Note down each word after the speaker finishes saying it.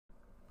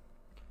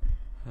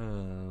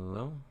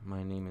Hello,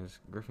 my name is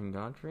Griffin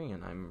Godfrey,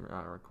 and I'm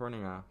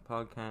recording a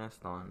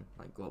podcast on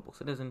global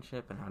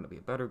citizenship and how to be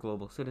a better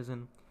global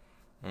citizen.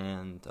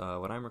 And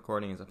what I'm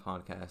recording is a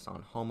podcast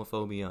on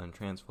homophobia and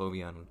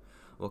transphobia and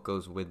what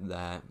goes with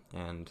that,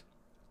 and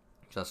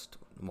just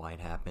why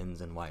it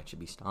happens and why it should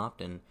be stopped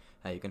and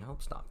how you can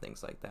help stop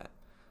things like that.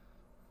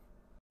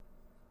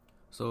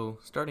 So,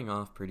 starting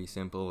off pretty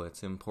simple,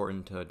 it's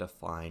important to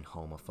define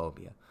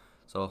homophobia.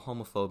 So,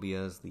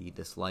 homophobia is the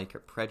dislike or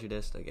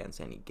prejudice against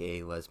any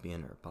gay,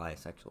 lesbian, or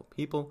bisexual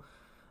people,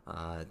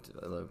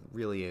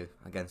 really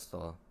against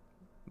the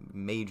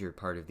major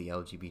part of the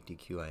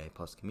LGBTQIA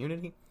plus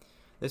community.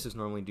 This is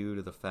normally due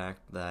to the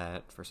fact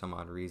that, for some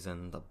odd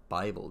reason, the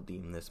Bible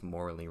deemed this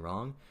morally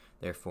wrong.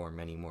 Therefore,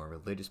 many more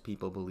religious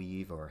people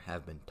believe or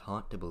have been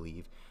taught to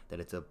believe that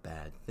it's a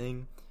bad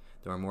thing.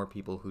 There are more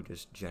people who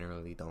just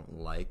generally don't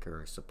like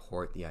or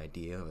support the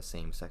idea of a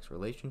same-sex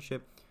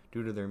relationship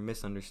due to their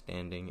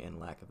misunderstanding and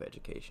lack of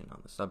education on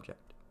the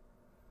subject.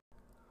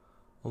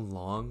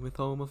 Along with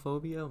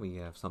homophobia, we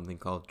have something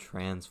called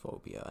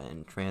transphobia,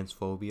 and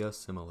transphobia,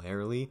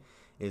 similarly,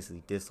 is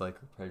the dislike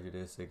or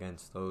prejudice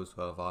against those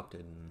who have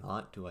opted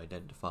not to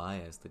identify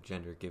as the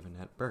gender given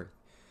at birth.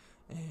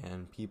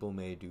 And people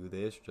may do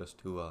this just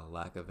to a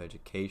lack of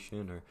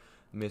education or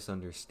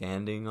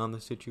misunderstanding on the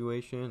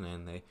situation,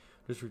 and they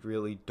just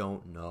really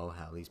don't know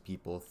how these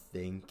people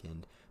think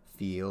and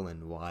feel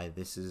and why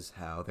this is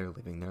how they're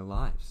living their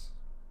lives.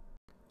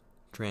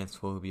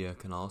 Transphobia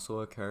can also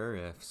occur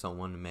if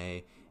someone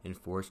may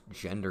enforce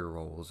gender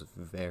roles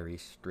very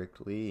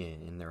strictly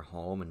in their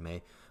home and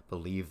may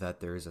believe that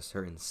there is a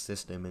certain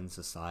system in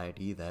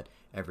society that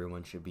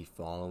everyone should be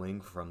following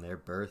from their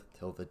birth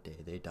till the day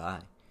they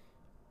die.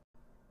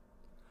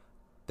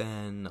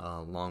 Then,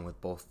 along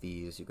with both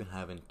these, you can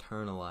have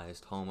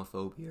internalized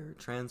homophobia or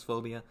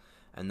transphobia,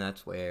 and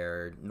that's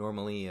where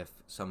normally if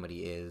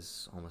somebody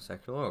is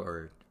homosexual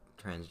or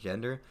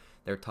transgender,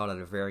 they're taught at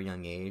a very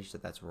young age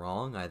that that's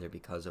wrong, either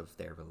because of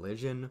their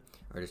religion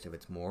or just if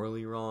it's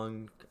morally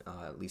wrong,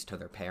 at least to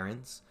their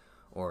parents,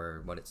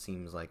 or what it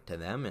seems like to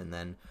them. And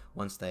then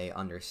once they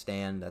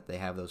understand that they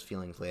have those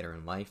feelings later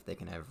in life, they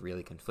can have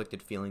really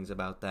conflicted feelings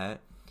about that,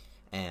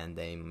 and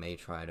they may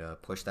try to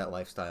push that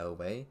lifestyle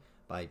away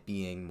by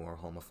being more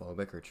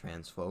homophobic or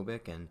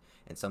transphobic, and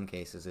in some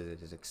cases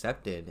it is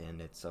accepted, and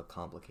it's a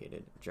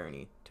complicated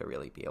journey to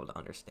really be able to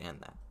understand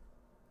that.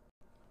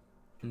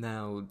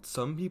 Now,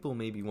 some people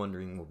may be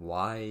wondering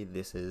why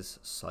this is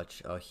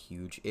such a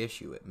huge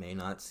issue. It may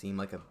not seem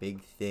like a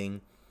big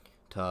thing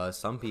to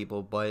some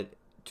people, but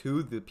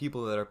to the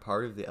people that are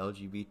part of the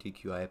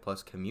LGBTQIA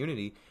plus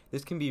community,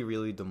 this can be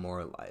really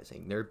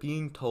demoralizing. They're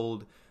being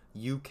told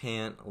you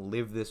can't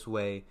live this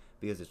way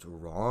because it's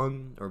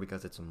wrong, or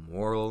because it's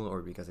immoral,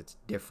 or because it's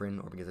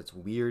different, or because it's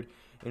weird,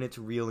 and it's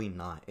really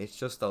not. It's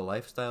just a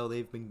lifestyle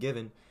they've been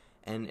given,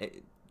 and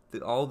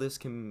all this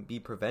can be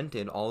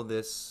prevented. All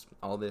this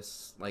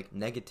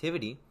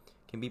negativity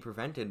can be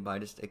prevented by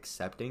just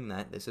accepting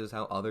that this is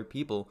how other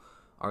people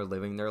are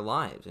living their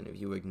lives. And if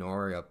you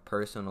ignore a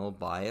personal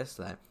bias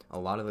that a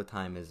lot of the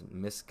time is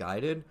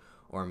misguided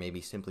or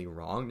maybe simply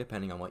wrong,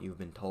 depending on what you've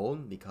been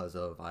told because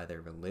of either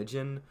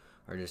religion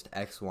or just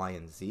X, Y,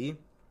 and Z,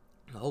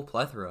 a whole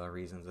plethora of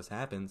reasons this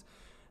happens,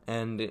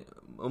 and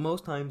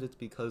most times it's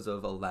because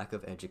of a lack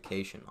of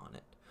education on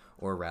it,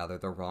 or rather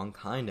the wrong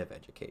kind of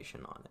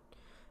education on it.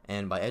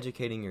 And by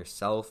educating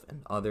yourself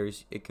and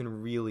others, it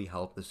can really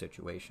help the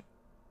situation.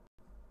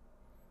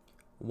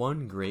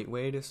 One great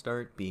way to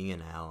start being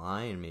an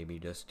ally and maybe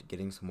just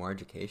getting some more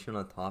education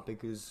on the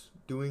topic is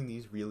doing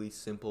these really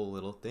simple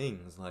little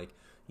things like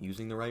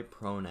using the right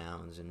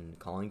pronouns and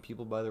calling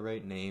people by the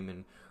right name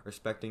and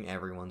respecting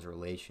everyone's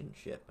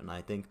relationship. And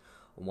I think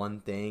one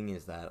thing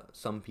is that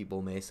some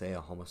people may say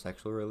a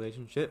homosexual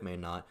relationship may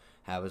not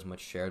have as much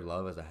shared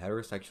love as a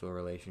heterosexual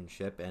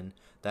relationship, and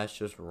that's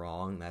just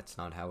wrong. That's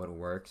not how it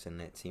works,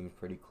 and it seems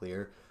pretty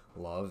clear.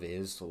 Love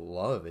is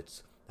love.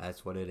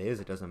 That's what it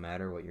is. It doesn't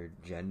matter what your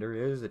gender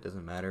is. It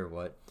doesn't matter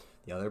what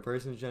the other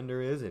person's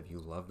gender is. If you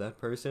love that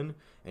person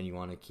and you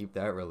want to keep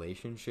that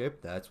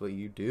relationship, that's what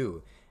you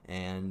do.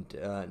 And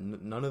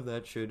none of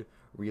that should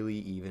really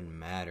even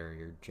matter.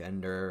 Your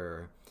gender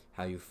or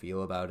how you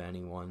feel about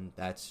anyone,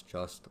 that's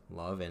just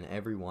love, and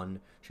everyone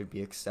should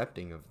be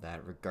accepting of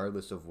that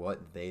regardless of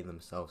what they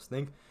themselves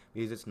think,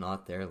 because it's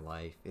not their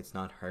life, it's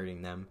not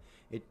hurting them,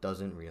 it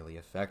doesn't really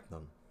affect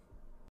them.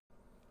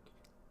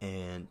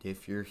 And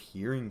if you're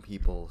hearing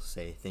people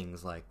say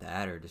things like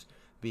that or just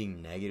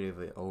being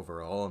negative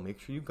overall, make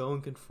sure you go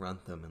and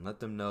confront them and let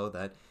them know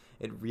that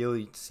it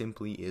really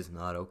simply is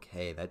not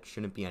okay. That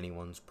shouldn't be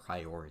anyone's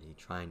priority,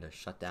 trying to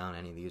shut down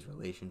any of these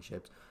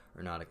relationships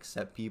or not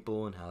accept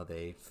people and how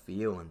they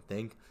feel and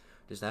think.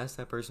 Just ask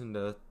that person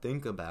to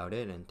think about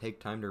it and take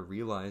time to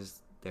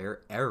realize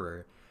their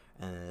error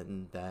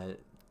and that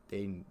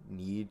they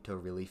need to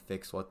really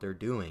fix what they're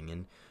doing.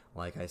 And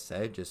like I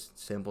said, just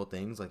simple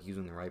things like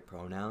using the right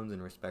pronouns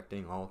and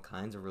respecting all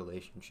kinds of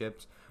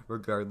relationships,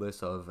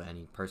 regardless of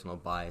any personal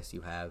bias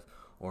you have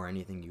or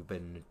anything you've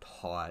been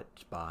taught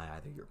by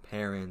either your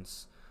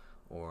parents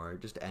or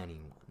just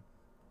anyone.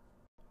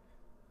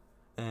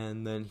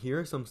 And then here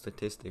are some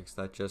statistics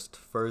that just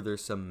further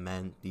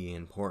cement the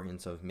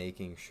importance of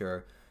making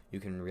sure you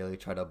can really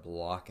try to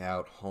block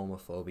out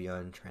homophobia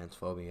and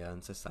transphobia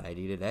in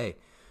society today.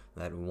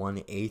 That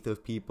 1/8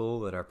 of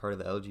people that are part of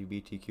the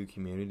LGBTQ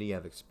community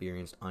have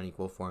experienced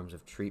unequal forms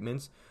of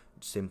treatments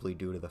simply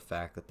due to the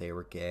fact that they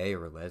were gay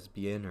or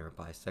lesbian or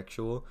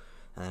bisexual.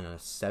 And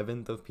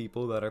 1/7 of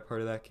people that are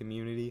part of that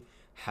community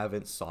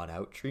haven't sought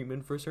out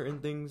treatment for certain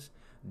things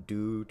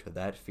due to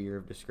that fear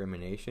of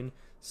discrimination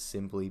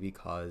simply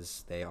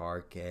because they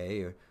are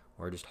gay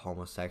or just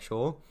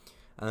homosexual.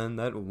 And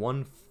that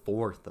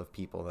 1/4 of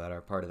people that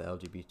are part of the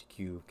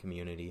LGBTQ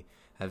community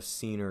have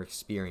seen or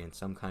experienced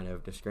some kind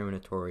of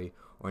discriminatory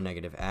or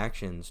negative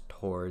actions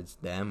towards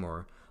them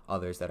or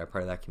others that are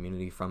part of that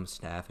community from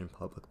staff in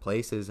public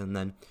places. And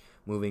then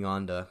moving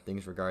on to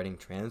things regarding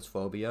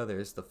transphobia,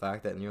 there's the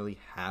fact that nearly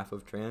half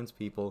of trans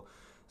people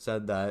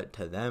said that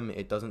to them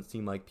it doesn't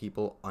seem like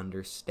people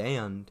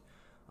understand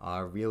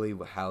really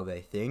how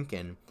they think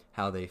and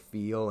how they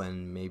feel,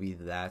 and maybe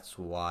that's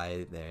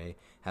why they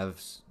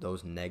have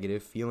those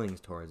negative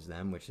feelings towards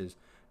them, which is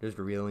just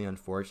really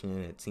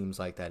unfortunate. It seems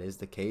like that is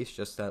the case,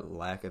 just that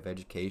lack of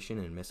education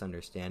and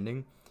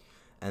misunderstanding.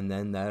 And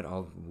then that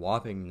a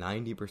whopping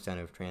 90%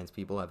 of trans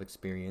people have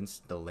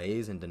experienced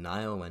delays and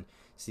denial when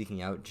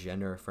seeking out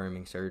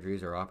gender-affirming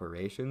surgeries or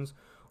operations,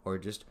 or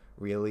just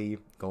really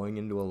going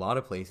into a lot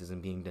of places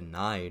and being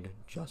denied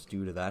just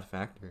due to that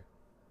factor.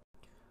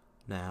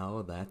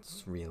 Now,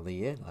 that's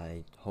really it.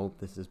 I hope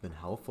this has been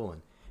helpful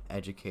in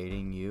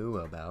educating you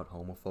about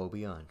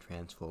homophobia and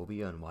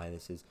transphobia and why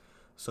this is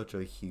such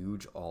a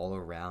huge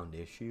all-around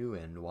issue,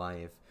 and why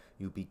if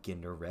you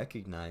begin to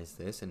recognize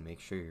this and make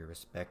sure you're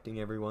respecting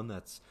everyone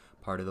that's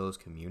part of those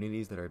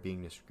communities that are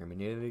being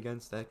discriminated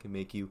against, that can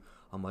make you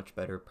a much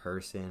better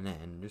person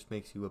and just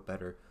makes you a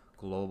better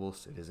global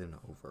citizen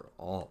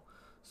overall.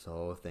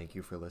 So thank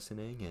you for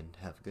listening and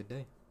have a good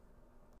day.